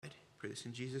this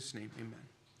in Jesus' name. Amen.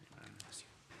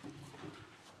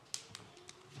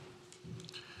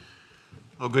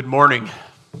 Well, good morning.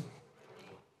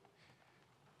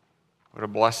 What a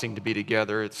blessing to be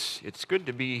together. It's good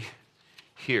to be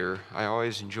here. I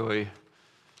always enjoy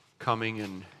coming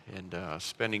and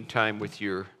spending time with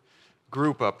your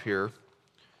group up here.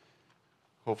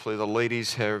 Hopefully the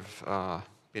ladies have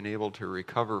been able to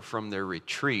recover from their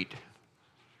retreat.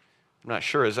 I'm not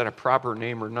sure, is that a proper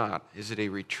name or not? Is it a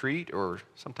retreat, or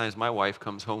sometimes my wife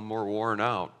comes home more worn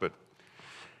out, but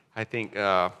I think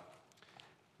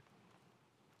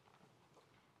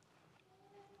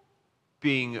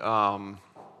being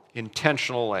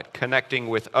intentional at connecting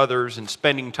with others and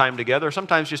spending time together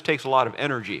sometimes just takes a lot of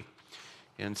energy.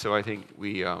 And so I think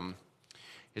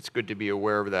it's good to be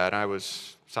aware of that.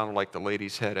 Sounded like the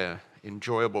ladies had an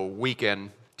enjoyable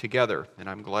weekend together, and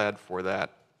I'm glad for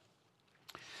that.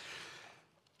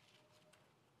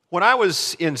 When I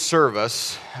was in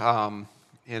service,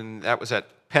 and that was at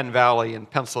Penn Valley in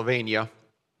Pennsylvania,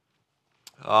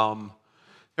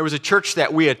 there was a church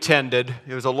that we attended.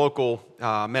 It was a local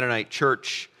Mennonite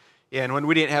church. And when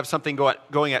we didn't have something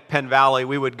going at Penn Valley,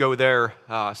 we would go there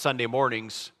Sunday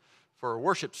mornings for a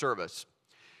worship service.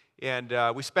 And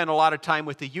we spent a lot of time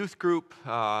with the youth group.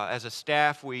 As a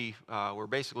staff, we were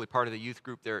basically part of the youth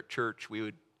group there at church. We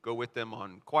would go with them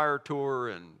on choir tour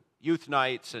and youth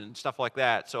nights and stuff like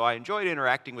that. So I enjoyed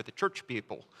interacting with the church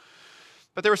people.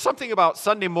 But there was something about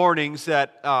Sunday mornings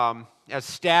that, as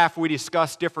staff, we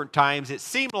discussed different times. It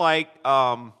seemed like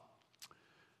their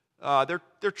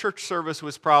church service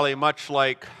was probably much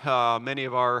like many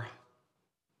of our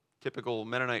typical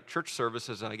Mennonite church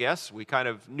services, I guess. We kind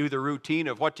of knew the routine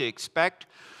of what to expect.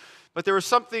 But there was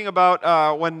something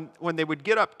about when they would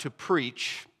get up to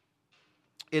preach,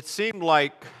 it seemed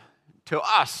like, to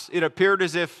us, it appeared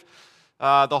as if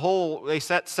they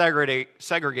sat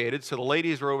segregated, so the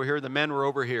ladies were over here, the men were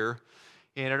over here,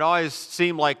 and it always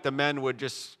seemed like the men would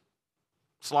just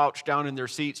slouch down in their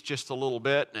seats just a little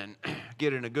bit and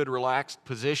get in a good relaxed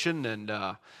position and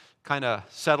kind of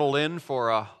settle in for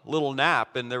a little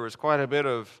nap, and there was quite a bit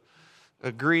of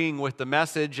agreeing with the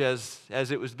message as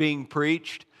it was being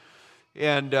preached,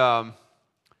 and I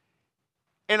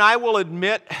will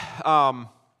admit,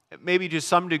 maybe to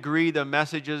some degree the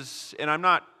messages, and I'm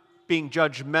not being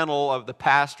judgmental of the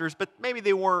pastors, but maybe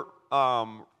they weren't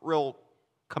real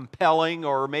compelling,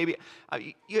 or maybe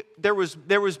there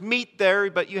was meat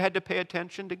there, but you had to pay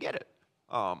attention to get it.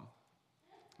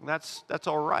 That's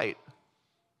all right,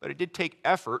 but it did take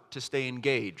effort to stay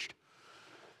engaged.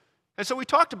 And so we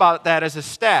talked about that as a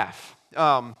staff,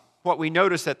 what we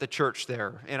noticed at the church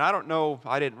there. And I don't know,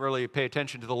 I didn't really pay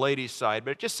attention to the ladies' side,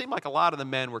 but it just seemed like a lot of the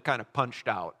men were kind of punched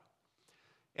out.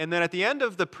 And then at the end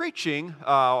of the preaching,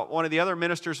 one of the other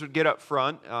ministers would get up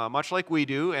front, much like we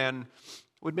do, and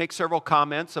would make several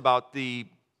comments about the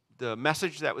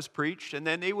message that was preached, and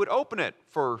then they would open it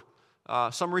for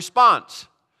some response.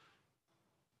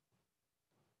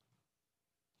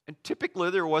 And typically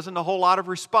there wasn't a whole lot of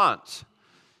response.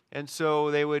 And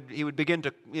so he would begin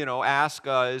to, ask,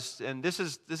 and this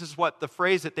is what the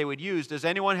phrase that they would use: does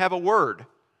anyone have a word?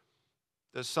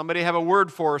 Does somebody have a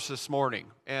word for us this morning?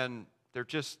 And they're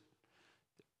just,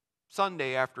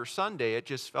 Sunday after Sunday, it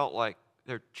just felt like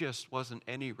there just wasn't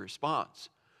any response.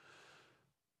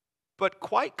 But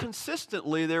quite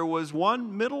consistently, there was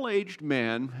one middle-aged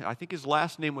man, I think his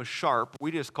last name was Sharp,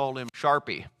 we just called him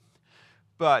Sharpie.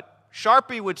 But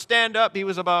Sharpie would stand up, he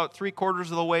was about 3/4 of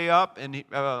the way up, and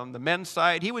on the men's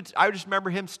side, I just remember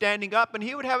him standing up, and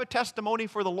he would have a testimony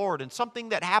for the Lord, and something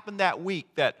that happened that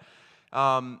week that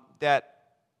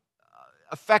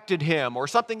affected him, or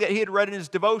something that he had read in his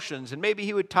devotions, and maybe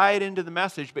he would tie it into the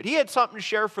message, but he had something to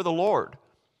share for the Lord.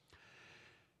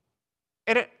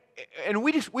 And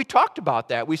we talked about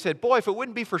that. We said, boy, if it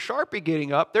wouldn't be for Sharpie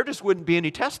getting up, there just wouldn't be any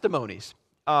testimonies.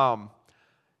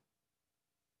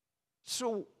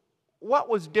 So what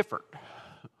was different?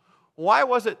 Why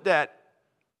was it that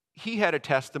he had a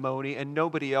testimony and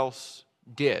nobody else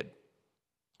did?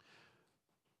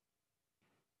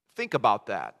 Think about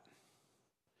that.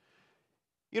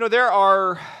 There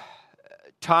are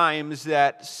times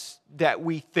that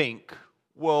we think,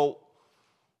 well,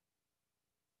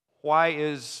 why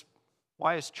is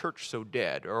church so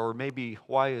dead? Or maybe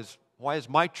why is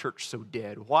my church so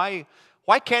dead? Why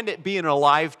can't it be an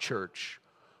alive church?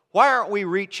 Why aren't we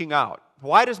reaching out?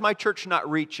 Why does my church not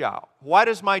reach out? Why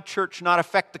does my church not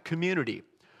affect the community?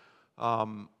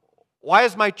 Why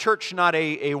is my church not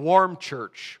a warm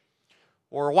church?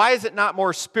 Or why is it not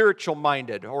more spiritual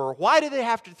minded? Or why do they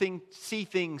have to see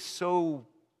things so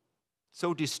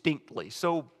distinctly,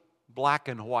 so black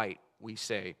and white, we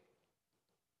say?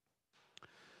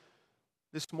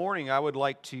 This morning, I would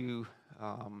like to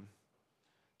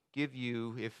give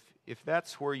you, if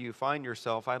that's where you find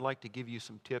yourself, I'd like to give you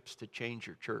some tips to change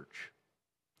your church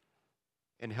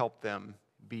and help them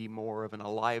be more of an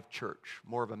alive church,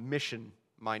 more of a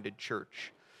mission-minded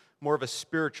church, more of a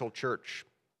spiritual church.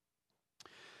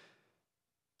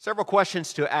 Several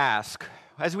questions to ask.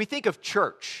 As we think of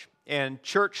church, and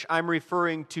church, I'm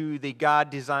referring to the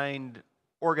God-designed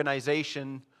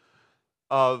organization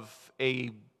of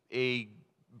a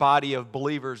body of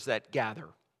believers that gather.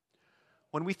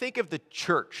 When we think of the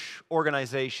church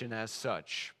organization as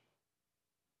such,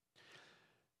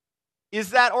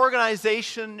 is that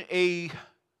organization a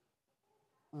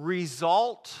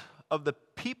result of the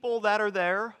people that are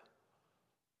there?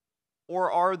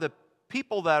 Or are the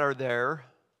people that are there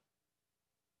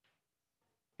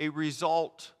a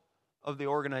result of the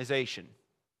organization?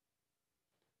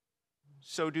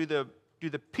 So do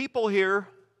the people here,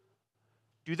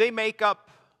 do they make up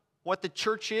what the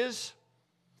church is?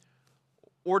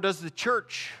 Or does the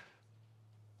church,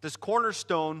 does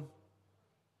Cornerstone,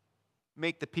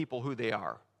 make the people who they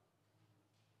are?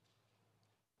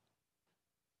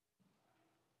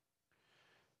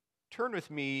 Turn with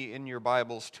me in your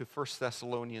Bibles to 1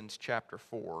 Thessalonians chapter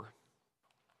 4.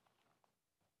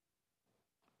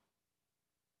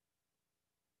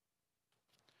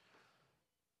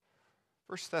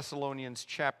 1 Thessalonians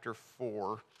chapter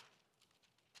 4.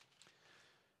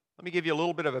 Let me give you a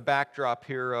little bit of a backdrop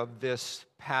here of this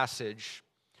passage.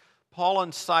 Paul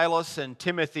and Silas and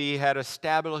Timothy had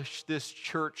established this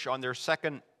church on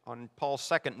Paul's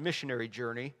second missionary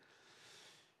journey.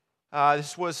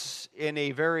 This was in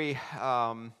a very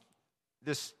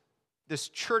this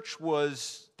church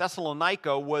was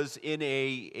Thessalonica was in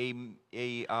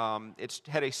it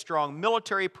had a strong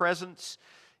military presence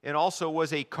and also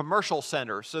was a commercial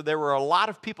center. So there were a lot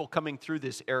of people coming through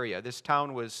this area. This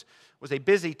town was a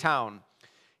busy town.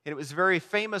 And it was very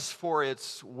famous for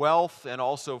its wealth and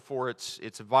also for its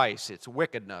vice, its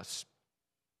wickedness.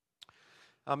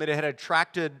 It had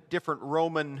attracted different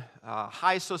Roman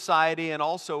high society and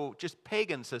also just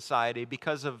pagan society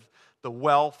because of the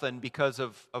wealth and because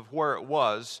of where it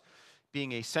was,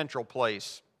 being a central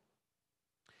place.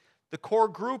 The core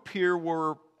group here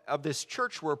of this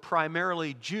church were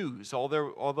primarily Jews,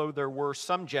 although there were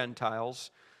some Gentiles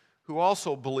who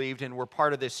also believed and were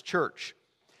part of this church.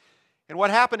 And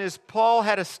what happened is Paul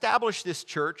had established this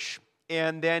church,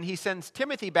 and then he sends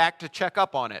Timothy back to check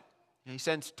up on it. And he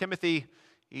sends Timothy,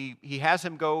 he has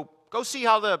him go see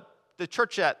how the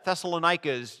church at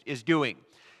Thessalonica is doing.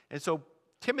 And so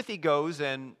Timothy goes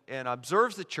and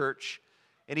observes the church,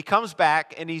 and he comes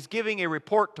back, and he's giving a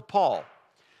report to Paul.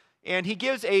 And he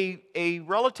gives a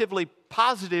relatively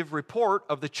positive report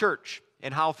of the church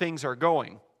and how things are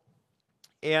going.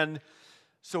 And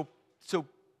so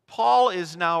Paul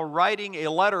is now writing a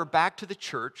letter back to the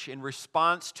church in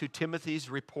response to Timothy's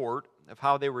report of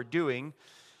how they were doing.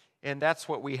 And that's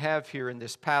what we have here in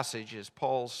this passage, is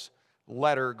Paul's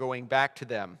letter going back to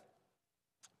them.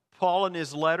 Paul in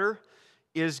his letter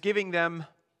is giving them,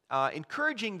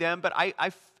 encouraging them, but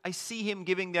I see him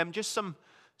giving them just some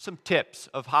tips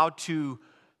of how to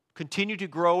continue to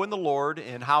grow in the Lord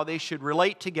and how they should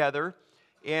relate together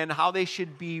and how they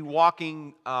should be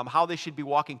walking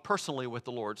personally with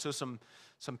the Lord. So some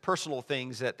personal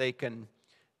things that they can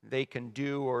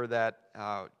do or that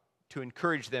to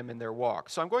encourage them in their walk.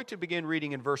 So I'm going to begin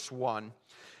reading in verse 1.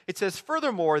 It says,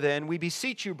 "Furthermore then, we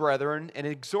beseech you, brethren, and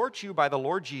exhort you by the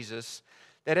Lord Jesus,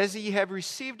 that as ye have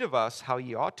received of us how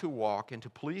ye ought to walk and to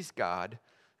please God,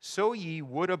 so ye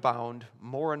would abound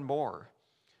more and more.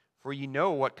 For ye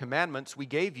know what commandments we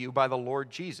gave you by the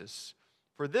Lord Jesus.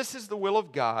 For this is the will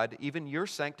of God, even your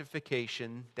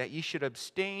sanctification, that ye should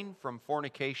abstain from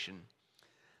fornication,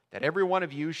 that every one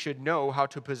of you should know how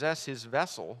to possess his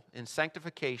vessel in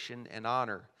sanctification and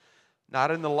honor,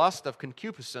 not in the lust of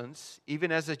concupiscence,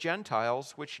 even as the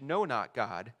Gentiles which know not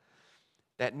God,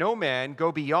 that no man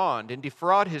go beyond and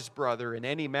defraud his brother in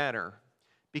any manner,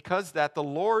 because that the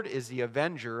Lord is the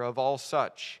avenger of all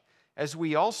such, as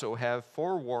we also have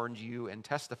forewarned you and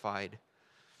testified.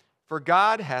 For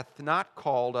God hath not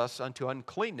called us unto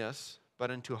uncleanness, but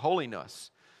unto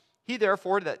holiness. He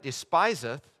therefore that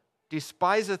despiseth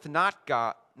not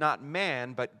God, not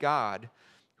man, but God,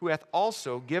 who hath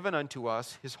also given unto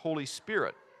us his Holy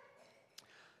Spirit.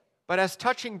 But as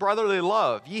touching brotherly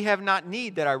love, ye have not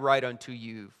need that I write unto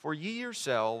you, for ye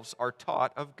yourselves are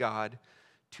taught of God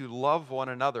to love one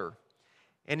another.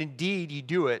 And indeed ye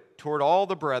do it toward all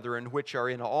the brethren which are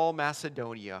in all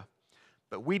Macedonia.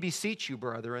 But we beseech you,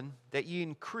 brethren, that ye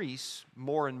increase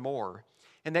more and more,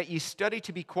 and that ye study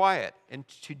to be quiet, and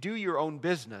to do your own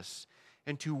business,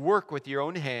 and to work with your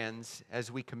own hands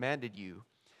as we commanded you,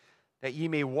 that ye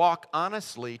may walk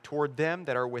honestly toward them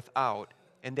that are without,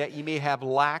 and that ye may have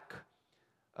lack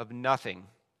of nothing.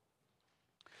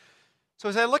 So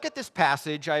as I look at this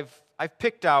passage, I've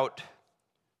picked out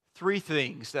three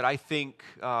things that I think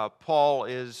Paul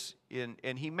is in,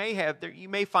 and he may have, you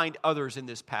may find others in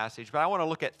this passage, but I want to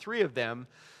look at three of them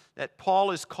that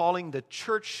Paul is calling the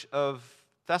church of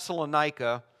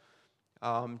Thessalonica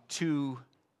to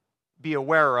be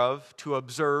aware of, to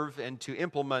observe, and to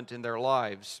implement in their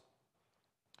lives.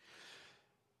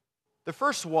 The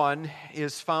first one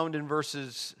is found in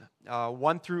verses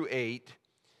 1 through 8.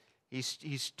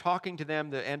 He's talking to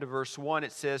them, the end of verse 1,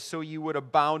 it says, so you would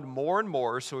abound more and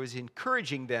more, so he's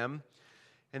encouraging them.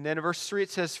 And then in verse 3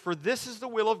 it says, for this is the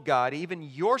will of God, even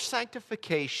your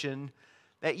sanctification,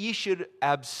 that ye should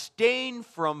abstain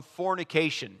from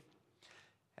fornication.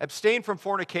 Abstain from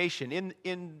fornication.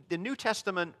 In the New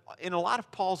Testament, in a lot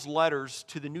of Paul's letters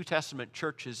to the New Testament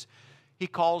churches, he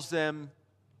calls them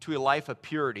to a life of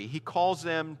purity. He calls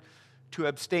them to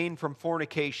abstain from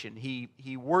fornication.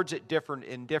 He words it different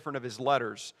in different of his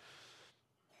letters.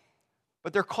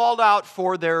 But they're called out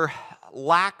for their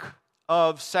lack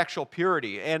of sexual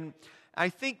purity. And I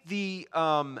think the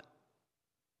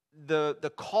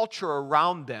culture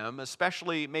around them,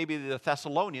 especially maybe the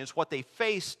Thessalonians, what they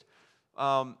faced,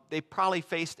 they probably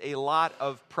faced a lot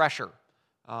of pressure.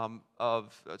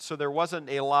 So there wasn't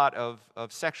a lot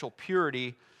of sexual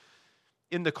purity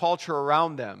in the culture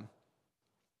around them.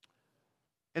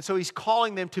 And so he's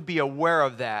calling them to be aware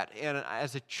of that. And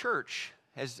as a church,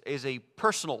 as a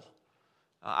personal,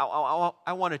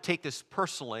 I want to take this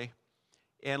personally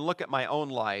and look at my own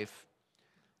life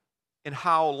and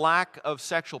how lack of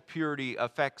sexual purity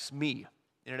affects me.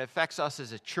 And it affects us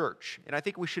as a church. And I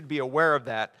think we should be aware of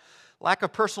that. Lack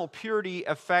of personal purity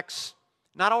affects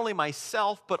not only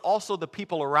myself, but also the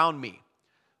people around me.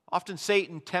 Often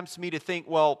Satan tempts me to think,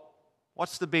 well,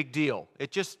 what's the big deal?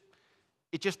 It just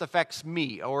affects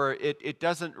me, or it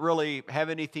doesn't really have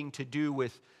anything to do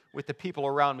with the people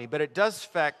around me. But it does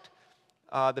affect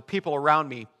the people around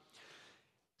me.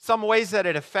 Some ways that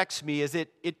it affects me is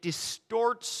it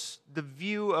distorts the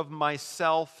view of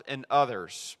myself and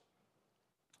others.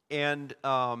 And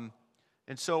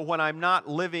so when I'm not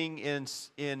living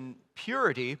in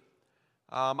purity,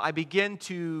 I begin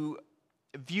to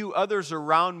view others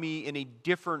around me in a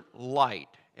different light.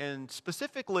 And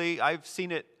specifically, I've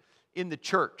seen it in the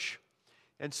church.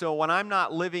 And so when I'm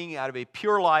not living out of a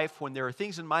pure life, when there are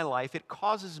things in my life, it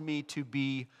causes me to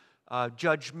be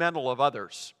judgmental of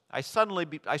others. I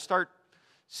start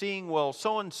seeing, well,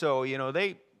 so-and-so,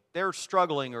 they're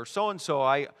struggling, or so-and-so,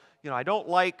 I don't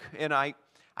like, and I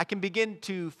can begin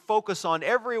to focus on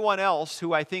everyone else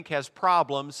who I think has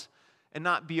problems and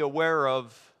not be aware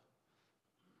of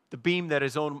the beam that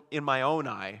is in my own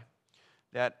eye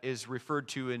that is referred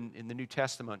to in the New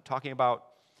Testament, talking about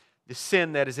the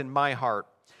sin that is in my heart.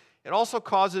 It also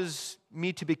causes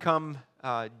me to become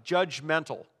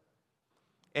judgmental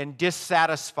and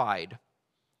dissatisfied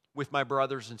with my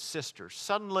brothers and sisters.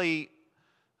 Suddenly,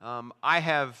 I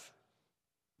have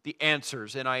the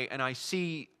answers, and I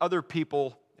see other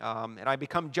people, and I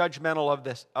become judgmental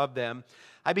of them.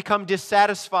 I become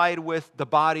dissatisfied with the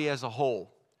body as a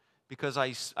whole because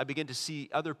I begin to see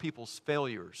other people's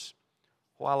failures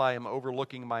while I am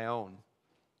overlooking my own.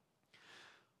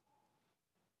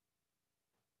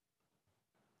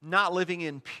 Not living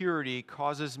in purity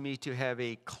causes me to have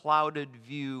a clouded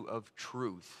view of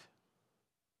truth.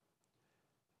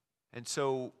 And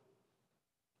so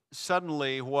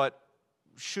suddenly what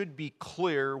should be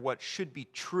clear, what should be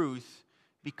truth,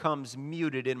 becomes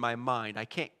muted in my mind. I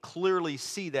can't clearly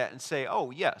see that and say,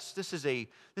 oh yes, this is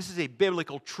a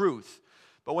biblical truth.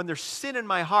 But when there's sin in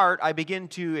my heart, I begin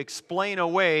to explain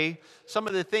away some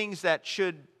of the things that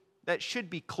should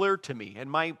be clear to me. And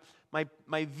my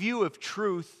view of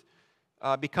truth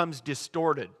becomes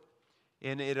distorted.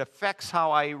 And it affects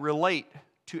how I relate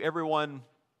to everyone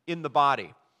in the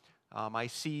body. I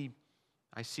see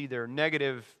their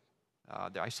negative,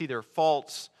 I see their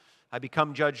faults, I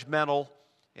become judgmental,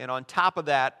 and on top of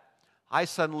that, I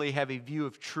suddenly have a view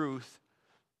of truth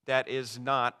that is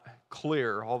not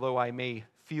clear, although I may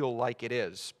feel like it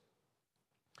is.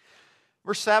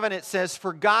 Verse 7, it says,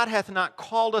 for God hath not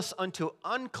called us unto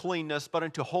uncleanness, but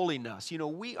unto holiness.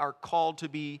 We are called to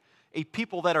be a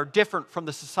people that are different from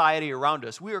the society around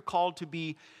us. We are called to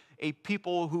be a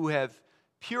people who have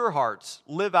pure hearts,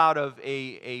 live out of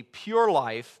a pure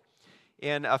life,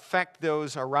 and affect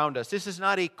those around us. This is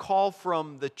not a call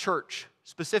from the church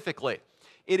specifically.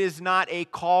 It is not a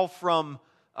call from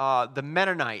the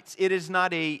Mennonites. It is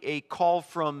not a call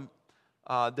from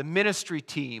the ministry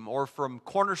team or from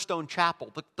Cornerstone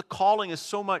Chapel. The calling is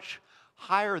so much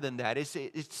higher than that.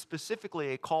 It's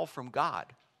specifically a call from God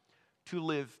to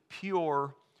live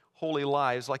pure, holy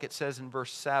lives, like it says in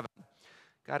verse 7.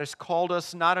 God has called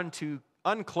us not unto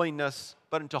uncleanness,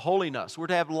 but unto holiness. We're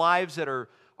to have lives that are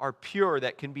pure,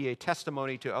 that can be a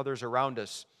testimony to others around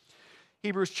us.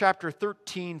 Hebrews chapter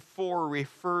 13:4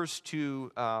 refers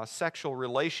to sexual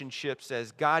relationships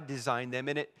as God designed them,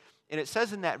 and it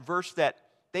says in that verse that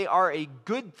they are a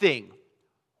good thing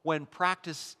when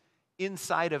practiced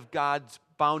inside of God's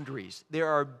boundaries. They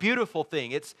are a beautiful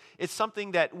thing. It's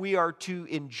something that we are to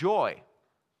enjoy,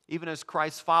 even as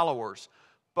Christ's followers.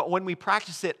 But when we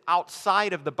practice it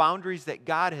outside of the boundaries that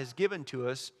God has given to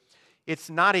us, it's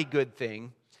not a good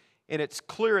thing. And it's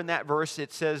clear in that verse,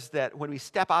 it says that when we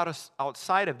step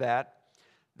outside of that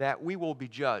we will be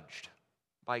judged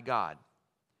by God.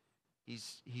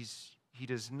 He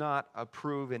does not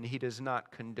approve and He does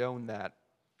not condone that.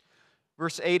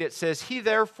 Verse 8, it says, He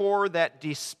therefore that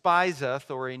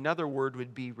despiseth, or another word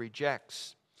would be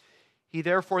rejects. He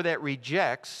therefore that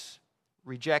rejects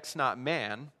not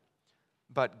man,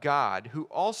 but God, who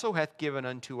also hath given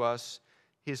unto us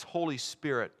His Holy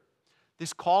Spirit.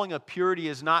 This calling of purity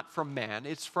is not from man,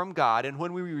 it's from God. And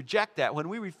when we reject that, when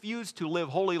we refuse to live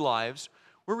holy lives,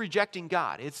 we're rejecting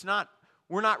God.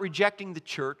 We're not rejecting the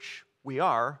church, we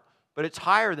are, but it's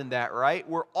higher than that, right?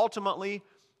 We're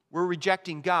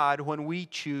rejecting God when we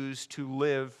choose to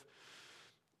live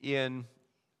in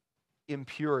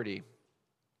impurity.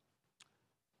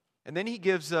 And then He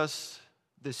gives us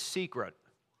the secret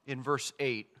in verse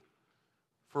 8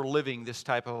 for living this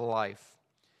type of a life.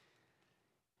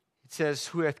 It says,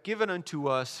 Who hath given unto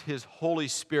us His Holy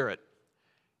Spirit.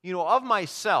 You know, of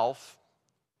myself,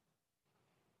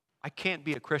 I can't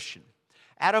be a Christian.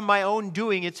 Out of my own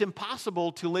doing, it's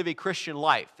impossible to live a Christian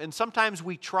life. And sometimes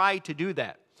we try to do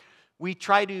that. We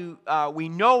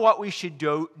know what we should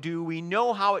do. We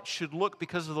know how it should look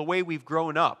because of the way we've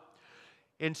grown up.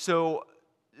 And so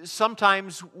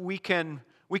sometimes we can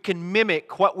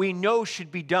mimic what we know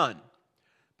should be done.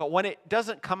 But when it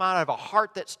doesn't come out of a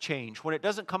heart that's changed, when it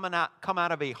doesn't come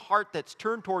out of a heart that's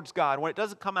turned towards God, when it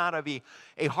doesn't come out of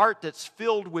a heart that's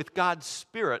filled with God's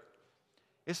Spirit,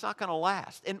 it's not going to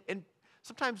last. And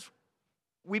sometimes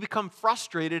we become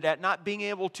frustrated at not being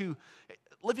able to.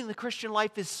 Living the Christian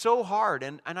life is so hard.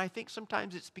 And I think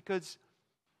sometimes it's because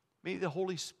maybe the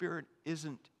Holy Spirit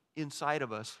isn't inside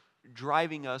of us,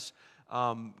 driving us,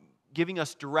 giving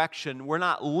us direction. We're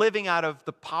not living out of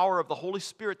the power of the Holy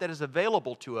Spirit that is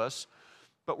available to us,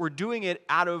 but we're doing it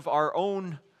out of our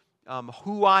own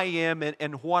who I am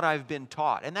and what I've been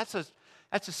taught. And that's a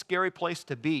scary place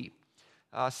to be.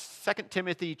 2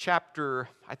 Timothy chapter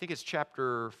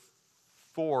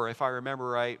 4, if I remember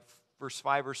right, verse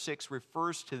 5 or 6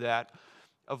 refers to that,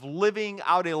 of living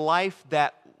out a life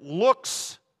that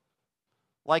looks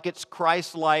like it's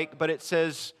Christ-like, but it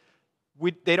says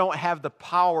they don't have the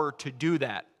power to do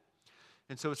that.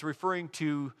 And so it's referring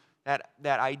to that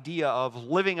idea of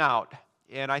living out.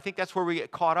 And I think that's where we get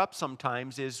caught up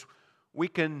sometimes, is we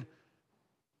can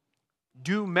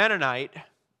do Mennonite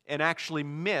and actually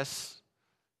miss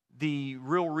the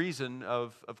real reason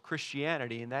of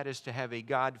Christianity, and that is to have a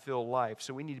God-filled life.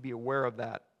 So we need to be aware of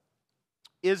that.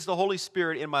 Is the Holy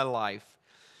Spirit in my life?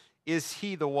 Is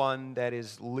He the one that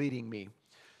is leading me?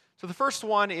 So the first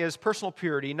one is personal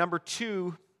purity. Number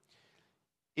 2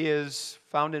 is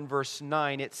found in verse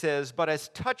 9. It says, But as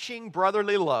touching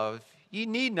brotherly love, ye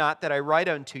need not that I write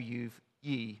unto you,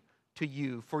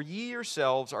 for ye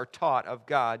yourselves are taught of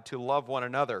God to love one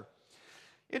another.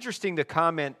 Interesting the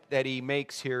comment that he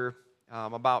makes here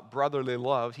about brotherly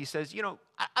love. He says,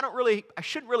 I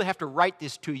shouldn't really have to write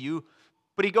this to you,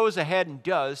 but he goes ahead and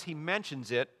does. He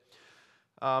mentions it.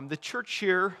 The church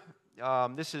here,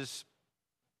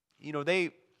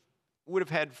 they would have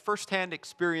had firsthand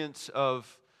experience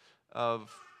of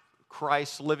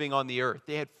Christ living on the earth.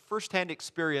 They had firsthand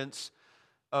experience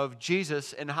of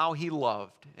Jesus and how He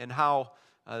loved, and how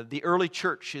the early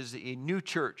church is a new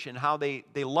church, and how they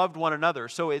loved one another.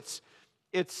 So it's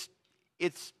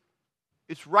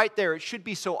right there. It should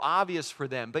be so obvious for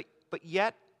them, but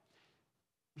yet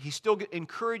He still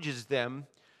encourages them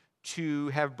to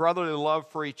have brotherly love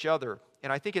for each other.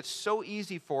 And I think it's so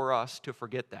easy for us to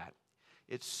forget that.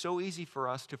 It's so easy for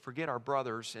us to forget our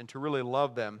brothers and to really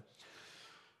love them.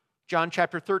 John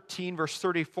chapter 13, verse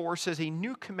 34 says, A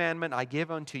new commandment I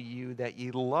give unto you, that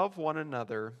ye love one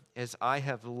another as I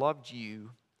have loved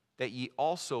you, that ye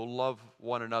also love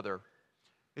one another.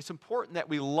 It's important that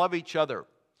we love each other.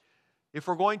 If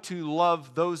we're going to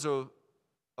love those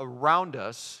around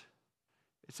us,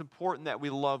 It's important that we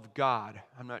love God.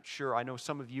 I'm not sure. I know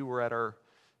some of you were at our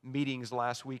meetings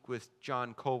last week with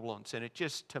John Koblentz, and it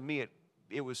just, to me,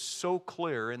 it was so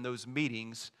clear in those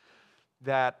meetings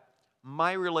that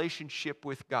my relationship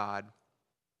with God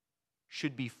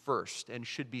should be first and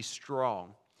should be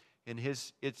strong. And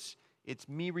it's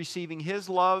me receiving His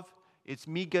love, it's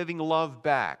me giving love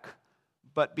back.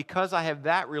 But because I have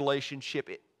that relationship,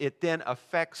 it then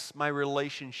affects my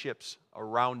relationships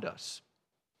around us.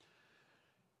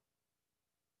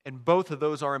 And both of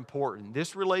those are important.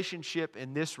 This relationship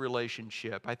and this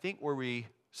relationship. I think where we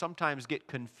sometimes get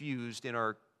confused in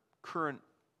our current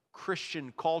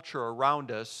Christian culture around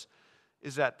us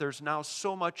is that there's now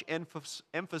so much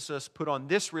emphasis put on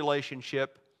this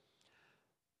relationship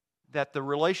that the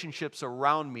relationships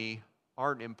around me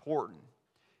aren't important.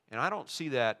 And I don't see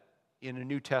that in a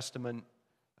New Testament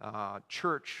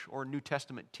church or New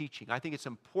Testament teaching. I think it's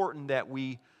important that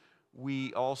we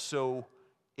also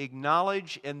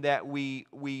acknowledge and that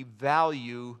we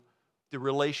value the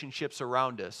relationships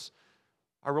around us.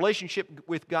 Our relationship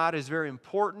with God is very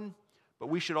important, but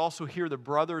we should also hear the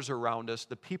brothers around us,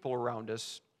 the people around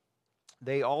us.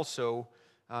 They also,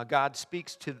 God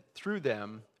speaks through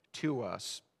them to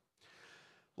us.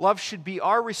 Love should be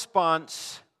our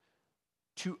response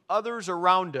to others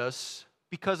around us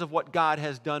because of what God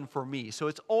has done for me. So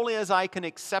it's only as I can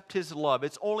accept His love,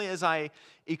 it's only as I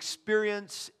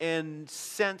experience and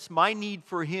sense my need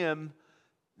for Him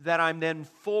that I'm then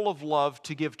full of love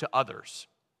to give to others.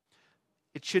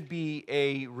 It should be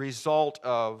a result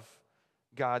of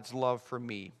God's love for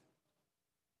me.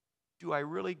 Do I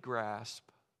really grasp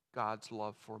God's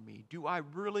love for me? Do I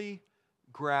really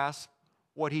grasp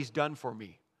what He's done for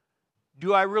me?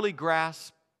 Do I really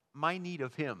grasp my need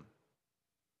of Him?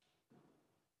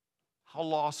 How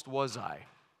lost was I?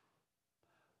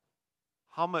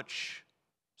 How much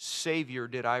Savior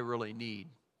did I really need?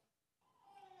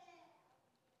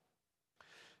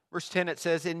 Verse 10, it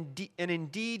says, And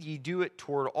indeed ye do it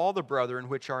toward all the brethren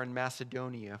which are in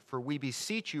Macedonia, for we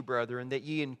beseech you, brethren, that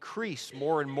ye increase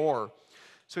more and more.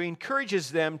 So he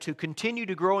encourages them to continue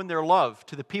to grow in their love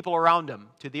to the people around them,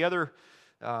 to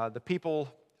the people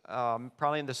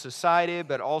probably in the society,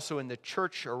 but also in the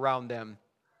church around them.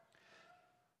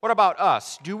 What about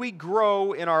us? Do we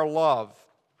grow in our love?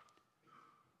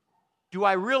 Do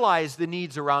I realize the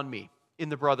needs around me in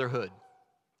the brotherhood,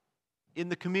 in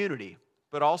the community,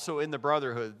 but also in the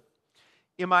brotherhood?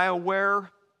 Am I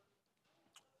aware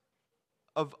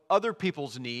of other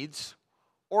people's needs,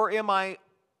 or am I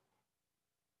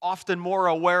often more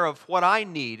aware of what I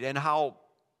need and how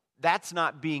that's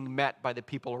not being met by the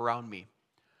people around me?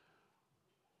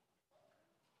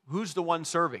 Who's the one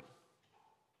serving?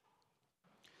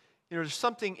 You know, there's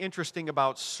something interesting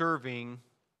about serving,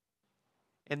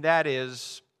 and that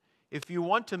is, if you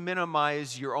want to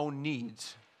minimize your own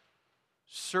needs,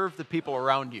 serve the people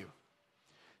around you.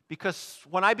 Because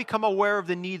when I become aware of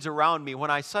the needs around me, when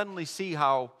I suddenly see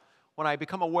when I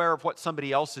become aware of what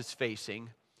somebody else is facing,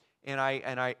 and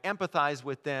I empathize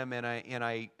with them, and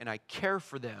I care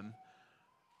for them,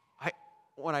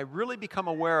 when I really become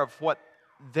aware of what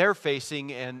they're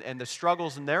facing and the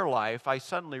struggles in their life, I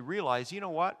suddenly realize, you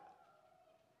know what?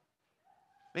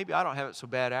 Maybe I don't have it so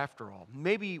bad after all.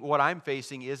 Maybe what I'm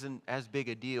facing isn't as big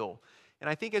a deal. And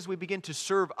I think as we begin to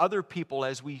serve other people,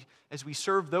 as we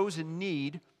serve those in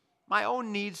need, my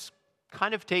own needs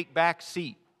kind of take back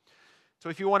seat. So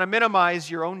if you want to minimize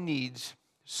your own needs,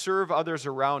 serve others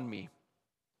around me.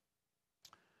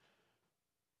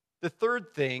 The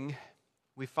third thing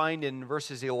we find in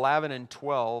verses 11 and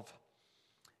 12,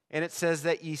 and it says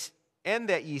that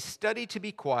ye study to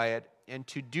be quiet and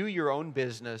to do your own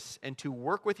business and to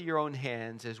work with your own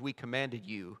hands as we commanded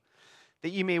you, that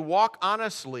ye may walk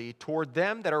honestly toward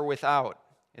them that are without,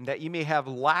 and that ye may have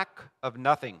lack of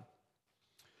nothing.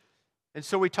 And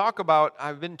so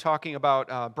I've been talking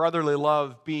about brotherly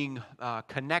love, being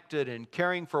connected and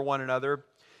caring for one another.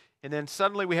 And then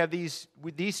suddenly we have these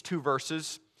two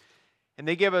verses, and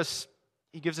he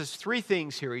gives us three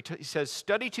things here. He says,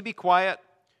 study to be quiet,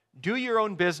 do your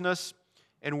own business,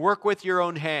 and work with your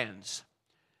own hands.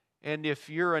 And if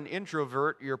you're an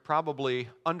introvert, you're probably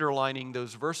underlining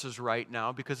those verses right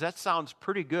now because that sounds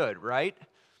pretty good, right?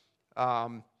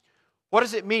 What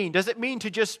does it mean? Does it mean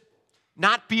to just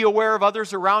not be aware of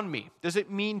others around me? Does it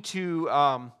mean to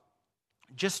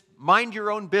just mind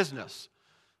your own business?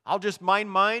 I'll just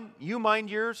mind mine, you mind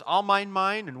yours, I'll mind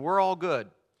mine, and we're all good.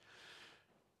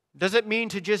 Does it mean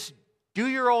to just do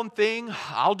your own thing,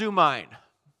 I'll do mine?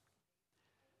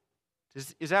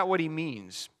 Is that what he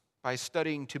means by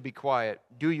studying to be quiet,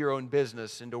 do your own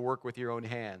business, and to work with your own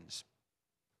hands?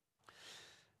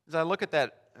 As I look at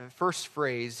that first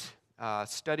phrase,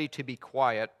 study to be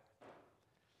quiet,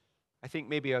 I think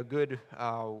maybe a good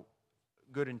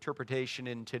interpretation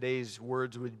in today's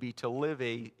words would be to live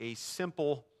a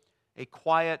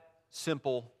quiet,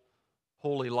 simple,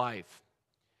 holy life.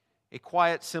 A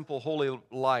quiet, simple, holy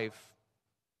life.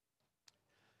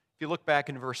 If you look back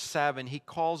in verse 7, he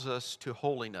calls us to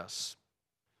holiness.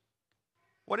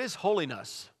 What is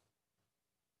holiness?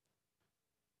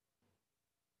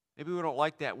 Maybe we don't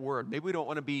like that word. Maybe we don't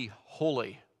want to be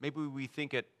holy. Maybe we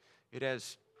think it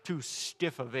has too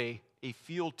stiff of a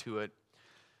feel to it.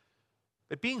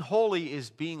 But being holy is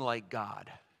being like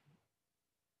God.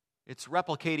 It's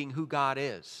replicating who God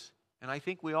is. And I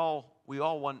think we all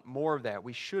want more of that.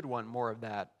 We should want more of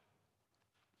that.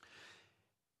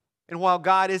 And while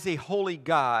God is a holy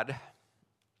God,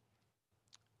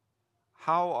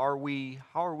 how are we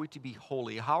to be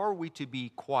holy? How are we to be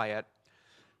quiet?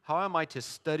 How am I to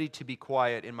study to be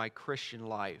quiet in my Christian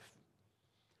life?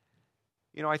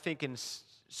 You know, I think in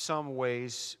some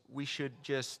ways we should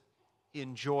just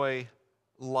enjoy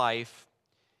life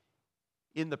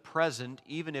in the present,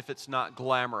 even if it's not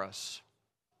glamorous.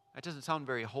 That doesn't sound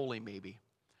very holy, maybe.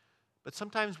 But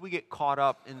sometimes we get caught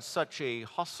up in such a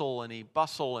hustle and a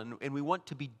bustle, and we want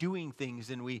to be doing things,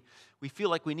 and we feel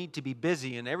like we need to be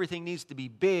busy, and everything needs to be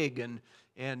big, and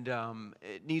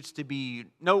it needs to be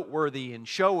noteworthy and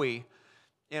showy.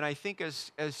 And I think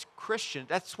as Christians,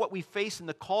 that's what we face in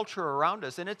the culture around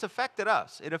us, and it's affected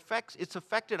us. It's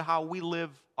affected how we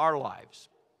live our lives,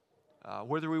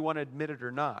 whether we want to admit it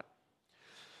or not.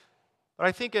 But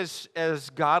I think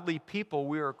as godly people,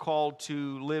 we are called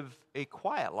to live a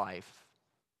quiet life.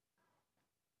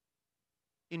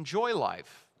 Enjoy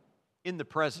life in the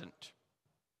present.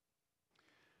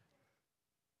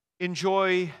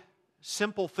 Enjoy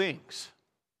simple things.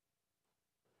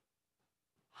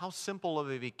 How simple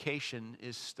of a vacation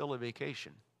is still a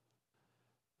vacation?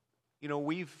 You know,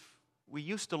 we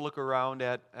used to look around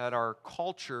at our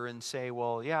culture and say,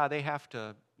 well, yeah, they have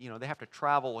to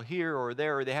travel here or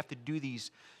there, or they have to do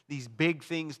these big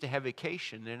things to have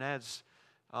vacation. And as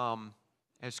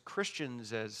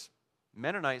Christians, as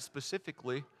Mennonites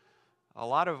specifically, a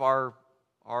lot of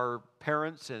our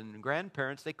parents and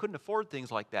grandparents, they couldn't afford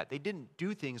things like that. They didn't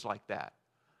do things like that.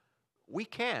 We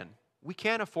can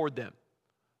afford them.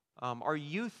 Our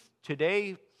youth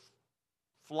today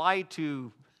fly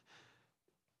to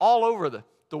all over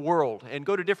the world and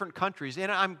go to different countries,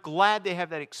 and I'm glad they have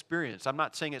that experience. I'm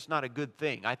not saying it's not a good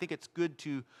thing. I think it's good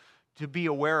to be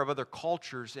aware of other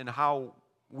cultures and how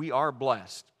we are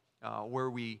blessed where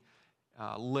we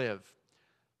live.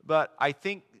 But I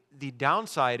think the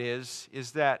downside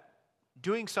is that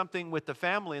doing something with the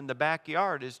family in the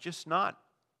backyard is just not,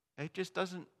 it just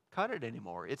doesn't cut it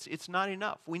anymore. It's not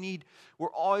enough.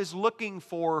 We're always looking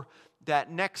for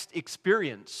that next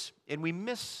experience, and we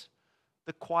miss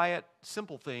the quiet,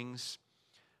 simple things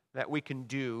that we can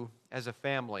do as a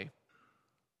family.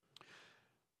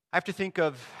 I have to think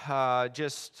of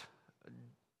just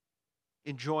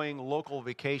enjoying local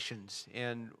vacations,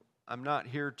 and I'm not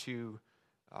here to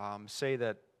say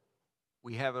that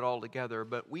we have it all together,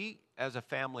 but we as a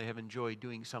family have enjoyed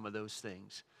doing some of those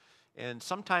things. And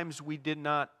sometimes we did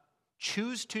not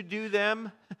choose to do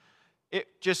them.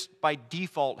 It just by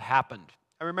default happened.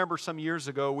 I remember some years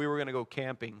ago we were going to go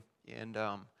camping, and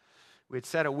we had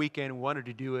set a weekend, we wanted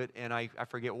to do it, and I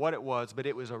forget what it was, but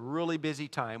it was a really busy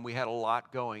time. We had a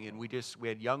lot going, and we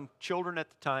had young children at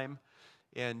the time,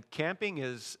 and camping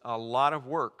is a lot of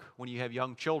work when you have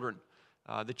young children.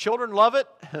 The children love it.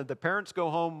 The parents go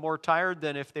home more tired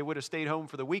than if they would have stayed home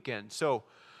for the weekend. So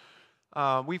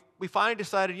we finally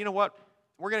decided, you know what,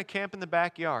 we're going to camp in the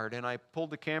backyard. And I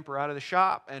pulled the camper out of the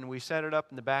shop, and we set it up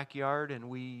in the backyard, and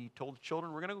we told the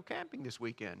children we're going to go camping this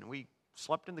weekend. We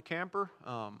slept in the camper.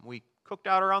 We cooked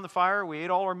out around the fire. We ate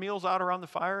all our meals out around the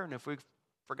fire. And if we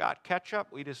forgot ketchup,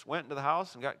 we just went into the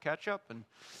house and got ketchup. And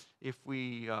if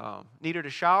we needed a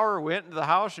shower, we went into the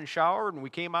house and showered, and we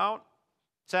came out,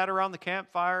 sat around the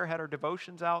campfire, had our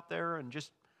devotions out there, and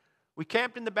we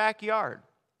camped in the backyard.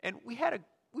 And we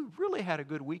really had a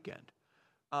good weekend.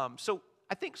 So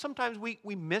I think sometimes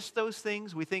we miss those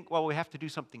things. We think, well, we have to do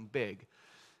something big.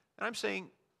 And I'm saying,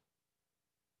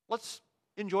 let's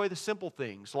enjoy the simple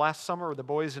things. Last summer, the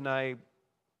boys and I,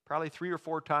 probably 3 or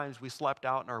 4 times, we slept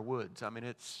out in our woods. I mean,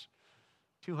 it's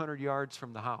 200 yards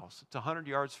from the house. It's 100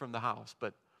 yards from the house,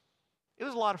 but it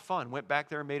was a lot of fun. Went back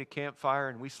there and made a campfire,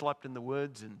 and we slept in the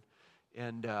woods,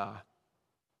 and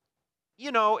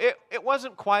you know, it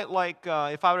wasn't quite like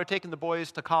if I would have taken the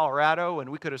boys to Colorado and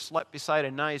we could have slept beside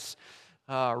a nice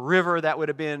river that would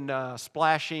have been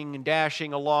splashing and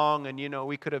dashing along, and, you know,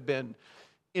 we could have been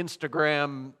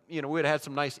Instagram, we'd had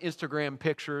some nice Instagram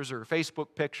pictures or Facebook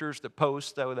pictures to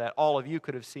post so that all of you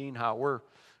could have seen how we're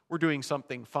doing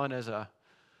something fun as a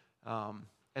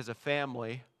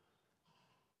family.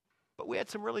 But we had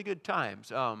some really good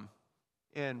times,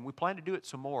 and we plan to do it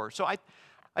some more. So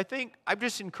I think I'm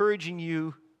just encouraging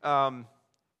you,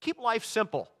 keep life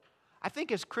simple. I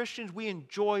think as Christians, we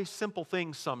enjoy simple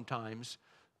things sometimes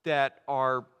that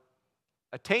are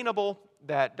attainable,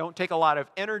 that don't take a lot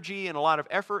of energy and a lot of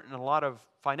effort and a lot of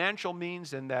financial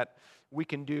means, and that we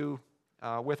can do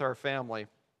with our family.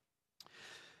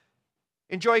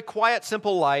 Enjoy quiet,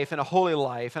 simple life and a holy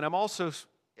life. And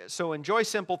so enjoy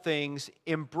simple things.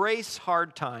 Embrace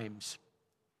hard times.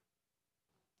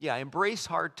 Yeah, embrace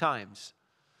hard times.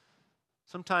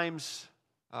 Sometimes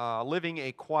living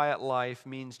a quiet life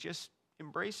means just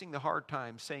embracing the hard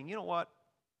times, saying, you know what,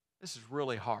 this is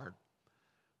really hard.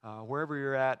 Wherever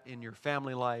you're at in your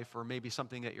family life, or maybe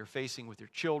something that you're facing with your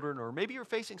children, or maybe you're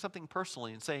facing something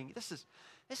personally and saying, this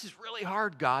is really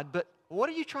hard, God, but what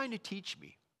are you trying to teach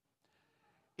me?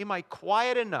 Am I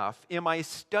quiet enough? Am I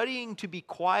studying to be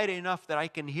quiet enough that I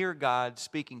can hear God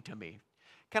speaking to me?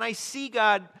 Can I see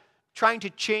God trying to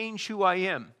change who I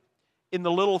am in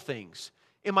the little things?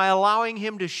 Am I allowing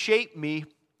Him to shape me,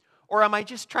 or am I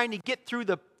just trying to get through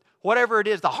whatever it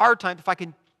is, the hard times? If I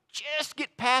can just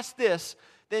get past this,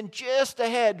 then just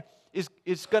ahead is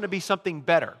going to be something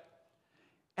better.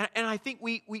 And I think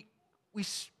we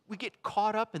get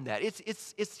caught up in that.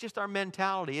 It's just our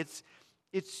mentality. It's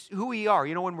who we are.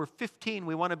 When we're 15,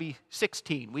 we want to be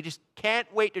 16. We just can't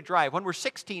wait to drive. When we're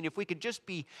 16, if we could just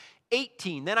be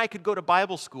 18, then I could go to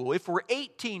Bible school. If we're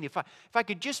 18, if I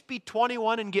could just be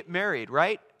 21 and get married,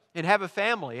 right? And have a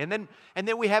family. And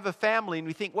then we have a family and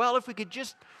we think, well, if we could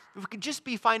just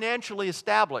be financially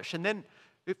established. And then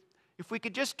if we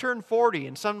could just turn 40,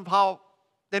 and somehow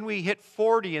then we hit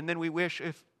 40 and then we wish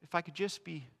if I could just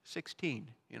be 16,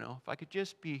 if I could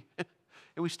just be, and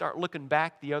we start looking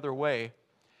back the other way.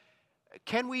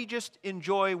 Can we just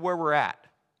enjoy where we're at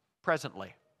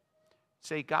presently?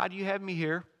 Say, God, you have me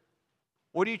here.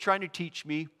 What are you trying to teach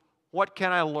me? What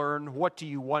can I learn? What do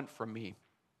you want from me?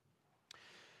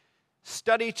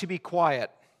 Study to be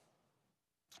quiet.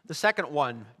 The second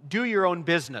one, do your own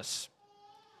business.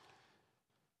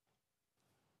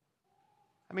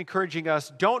 I'm encouraging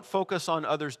us, don't focus on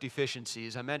others'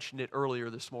 deficiencies. I mentioned it earlier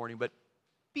this morning, but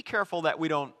be careful that we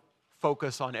don't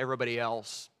focus on everybody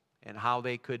else and how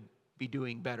they could be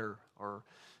doing better, or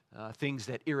things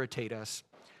that irritate us.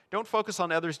 Don't focus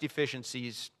on others'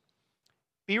 deficiencies.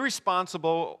 Be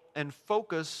responsible and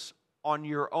focus on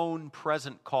your own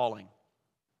present calling.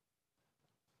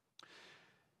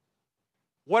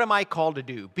 What am I called to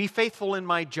do? Be faithful in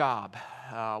my job,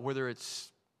 whether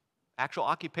it's actual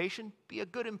occupation, be a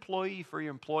good employee for your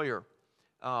employer.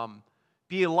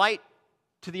 Be a light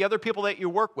to the other people that you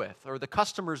work with or the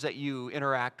customers that you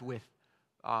interact with.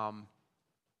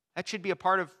 That should be a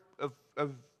part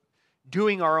of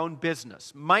doing our own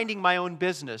business. Minding my own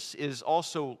business is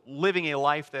also living a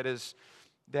life that is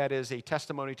a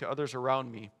testimony to others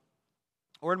around me.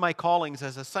 Or in my callings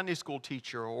as a Sunday school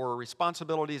teacher, or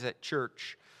responsibilities at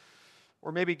church.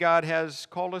 Or maybe God has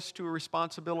called us to a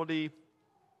responsibility,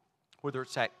 whether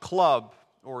it's at club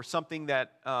or something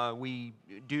that we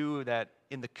do that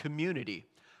in the community.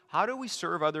 How do we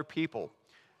serve other people?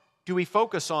 Do we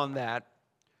focus on that?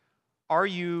 Are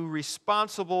you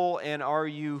responsible, and are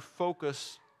you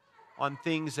focused on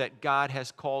things that God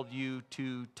has called you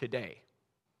to today?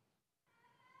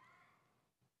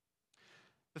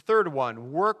 The third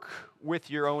one, work with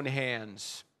your own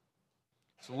hands.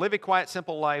 So live a quiet,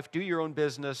 simple life, do your own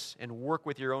business, and work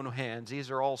with your own hands. These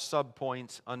are all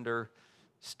sub-points under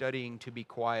studying to be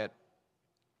quiet.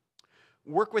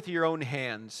 Work with your own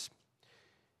hands.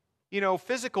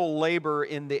 Physical labor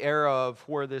in the era of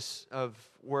where this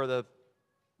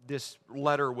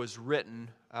letter was written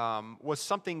was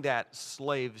something that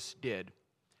slaves did.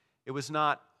 It was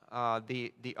not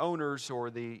the owners or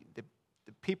the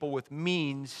people with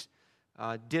means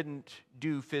didn't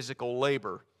do physical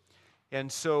labor. And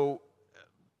so,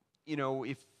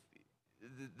 if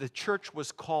the church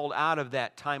was called out of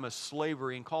that time of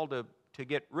slavery and called to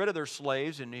get rid of their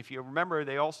slaves, and if you remember,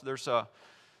 there's a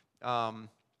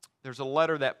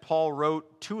letter that Paul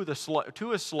wrote to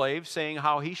a slave saying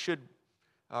how he should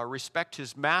respect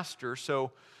his master.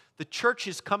 So the church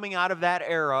is coming out of that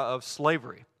era of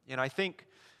slavery, and I think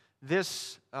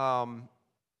this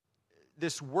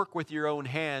work with your own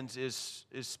hands is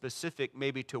specific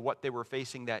maybe to what they were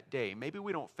facing that day. Maybe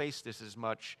we don't face this as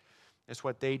much as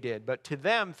what they did. But to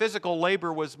them, physical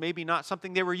labor was maybe not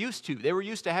something they were used to. They were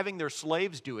used to having their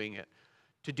slaves doing it.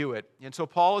 to do it. And so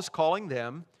Paul is calling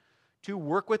them to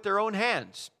work with their own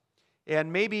hands.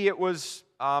 And maybe it was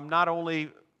not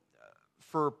only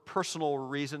for personal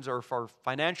reasons or for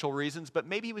financial reasons, but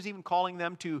maybe he was even calling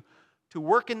them to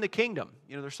work in the kingdom.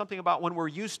 You know, there's something about when we're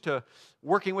used to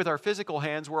working with our physical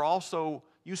hands, we're also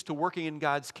used to working in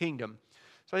God's kingdom.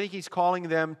 So I think he's calling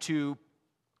them to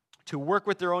work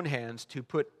with their own hands, to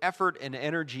put effort and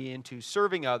energy into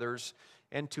serving others,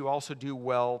 and to also do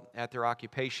well at their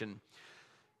occupation.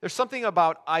 There's something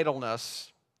about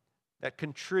idleness that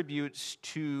contributes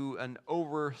to an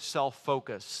over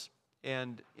self-focus.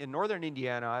 And in northern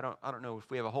Indiana, I don't know if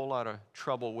we have a whole lot of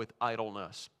trouble with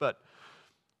idleness, but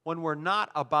when we're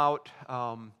not about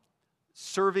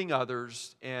serving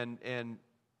others and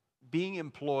being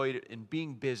employed and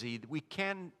being busy, we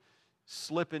can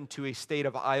slip into a state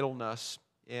of idleness,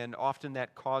 and often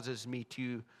that causes me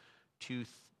to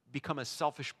become a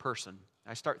selfish person.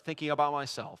 I start thinking about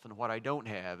myself and what I don't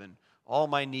have and all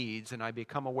my needs, and I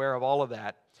become aware of all of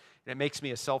that, and it makes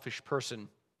me a selfish person.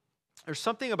 There's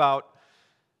something about,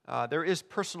 there is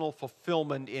personal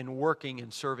fulfillment in working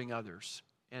and serving others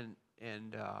and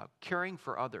caring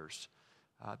for others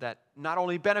that not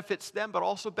only benefits them but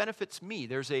also benefits me.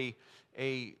 There's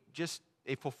just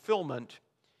a fulfillment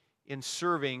in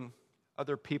serving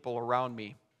other people around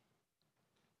me.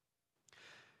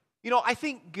 You know, I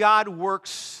think God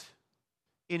works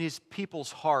in His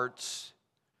people's hearts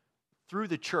through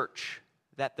the church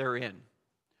that they're in.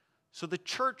 So the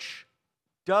church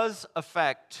does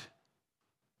affect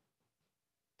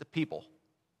the people.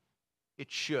 It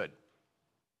should.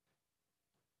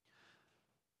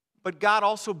 But God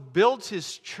also builds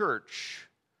His church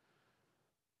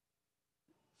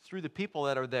through the people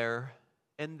that are there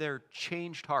and their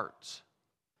changed hearts.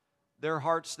 Their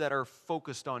hearts that are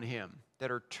focused on Him,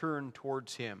 that are turned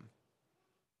towards Him.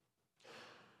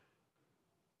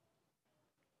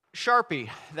 Sharpie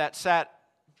that sat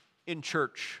in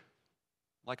church,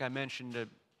 like I mentioned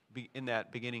in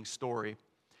that beginning story,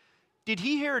 did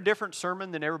he hear a different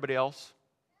sermon than everybody else?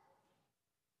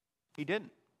 He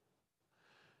didn't.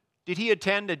 Did he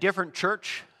attend a different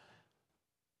church?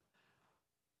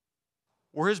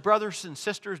 Were his brothers and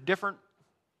sisters different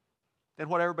than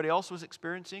what everybody else was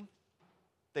experiencing?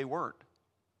 They weren't.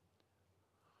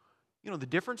 You know, the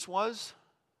difference was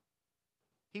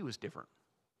he was different.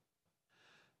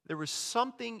 There was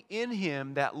something in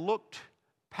him that looked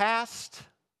past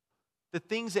the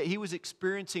things that he was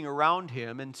experiencing around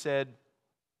him and said,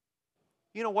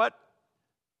 you know what?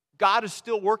 God is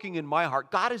still working in my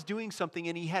heart. God is doing something,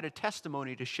 and he had a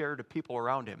testimony to share to people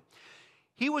around him.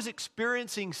 He was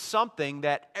experiencing something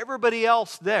that everybody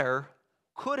else there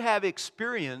could have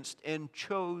experienced and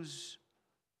chose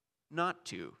not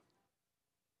to.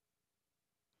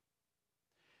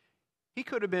 He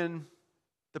could have been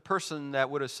the person that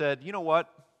would have said, you know what?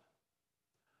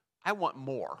 I want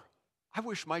more. I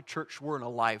wish my church were an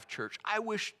alive church. I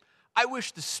wish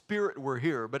the Spirit were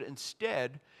here. But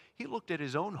instead, he looked at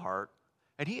his own heart,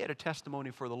 and he had a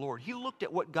testimony for the Lord. He looked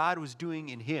at what God was doing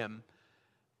in him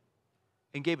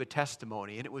and gave a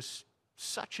testimony. And it was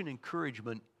such an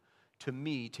encouragement to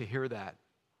me to hear that.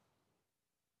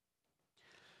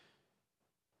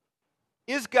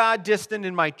 Is God distant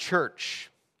in my church?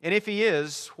 And if he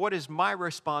is, what is my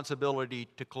responsibility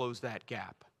to close that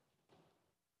gap?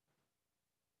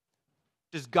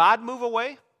 Does God move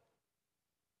away?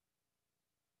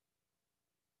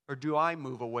 Or do I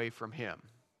move away from him?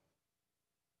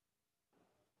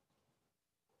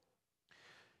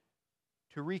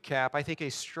 To recap, I think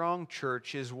a strong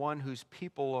church is one whose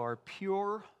people are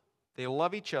pure, they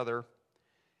love each other,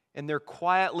 and they're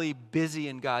quietly busy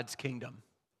in God's kingdom.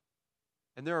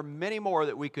 And there are many more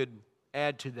that we could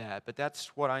add to that, but that's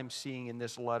what I'm seeing in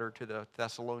this letter to the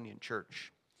Thessalonian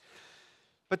church.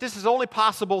 But this is only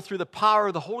possible through the power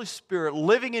of the Holy Spirit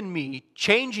living in me,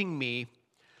 changing me,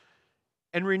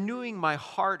 and renewing my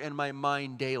heart and my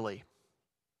mind daily.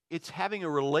 It's having a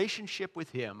relationship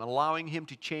with him, allowing him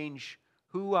to change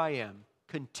who I am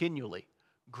continually,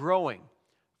 growing,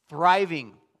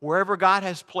 thriving wherever God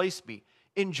has placed me,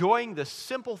 enjoying the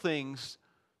simple things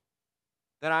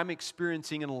that I'm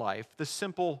experiencing in life, the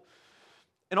simple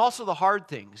and also the hard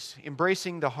things,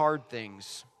 embracing the hard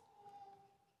things.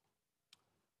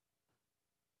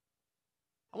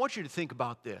 I want you to think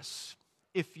about this.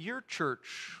 If your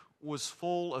church was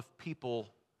full of people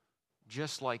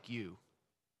just like you,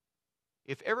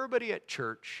 if everybody at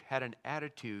church had an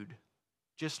attitude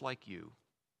just like you,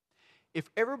 if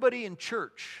everybody in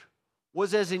church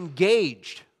was as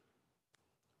engaged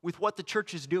with what the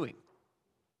church is doing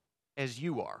as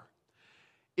you are,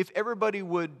 if everybody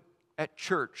at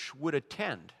church would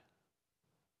attend,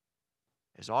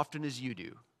 as often as you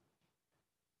do,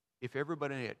 if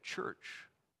everybody at church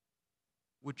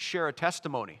would share a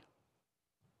testimony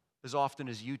as often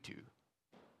as you do,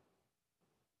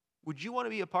 would you want to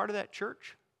be a part of that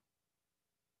church?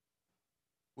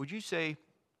 Would you say,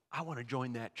 I want to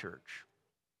join that church?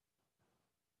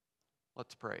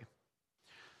 Let's pray.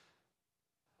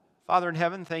 Father in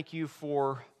heaven, thank you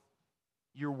for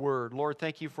your word. Lord,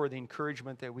 thank you for the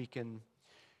encouragement that we can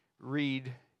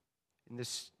read in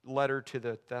this letter to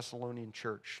the Thessalonian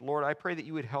church. Lord, I pray that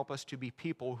you would help us to be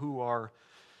people who are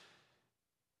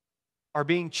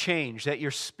being changed, that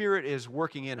your Spirit is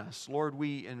working in us. Lord,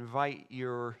 we invite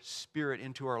your Spirit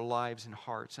into our lives and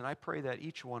hearts. And I pray that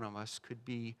each one of us could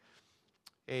be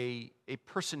a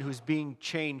person who is being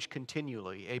changed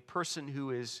continually, a person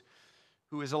who is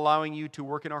allowing you to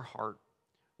work in our heart.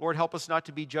 Lord, help us not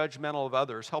to be judgmental of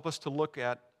others. Help us to look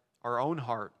at our own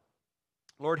heart.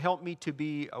 Lord, help me to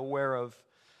be aware of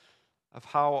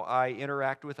how I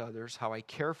interact with others, how I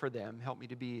care for them. Help me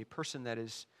to be a person that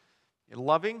is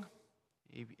loving,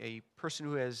 a person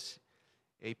who has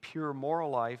a pure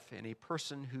moral life, and a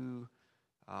person who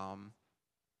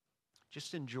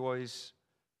just enjoys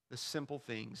the simple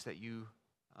things that you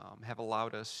have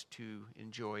allowed us to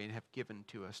enjoy and have given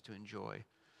to us to enjoy.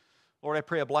 Lord, I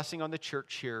pray a blessing on the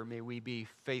church here. May we be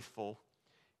faithful,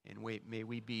 and may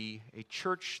we be a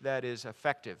church that is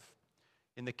effective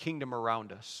in the kingdom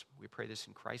around us. We pray this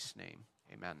in Christ's name.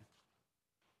 Amen.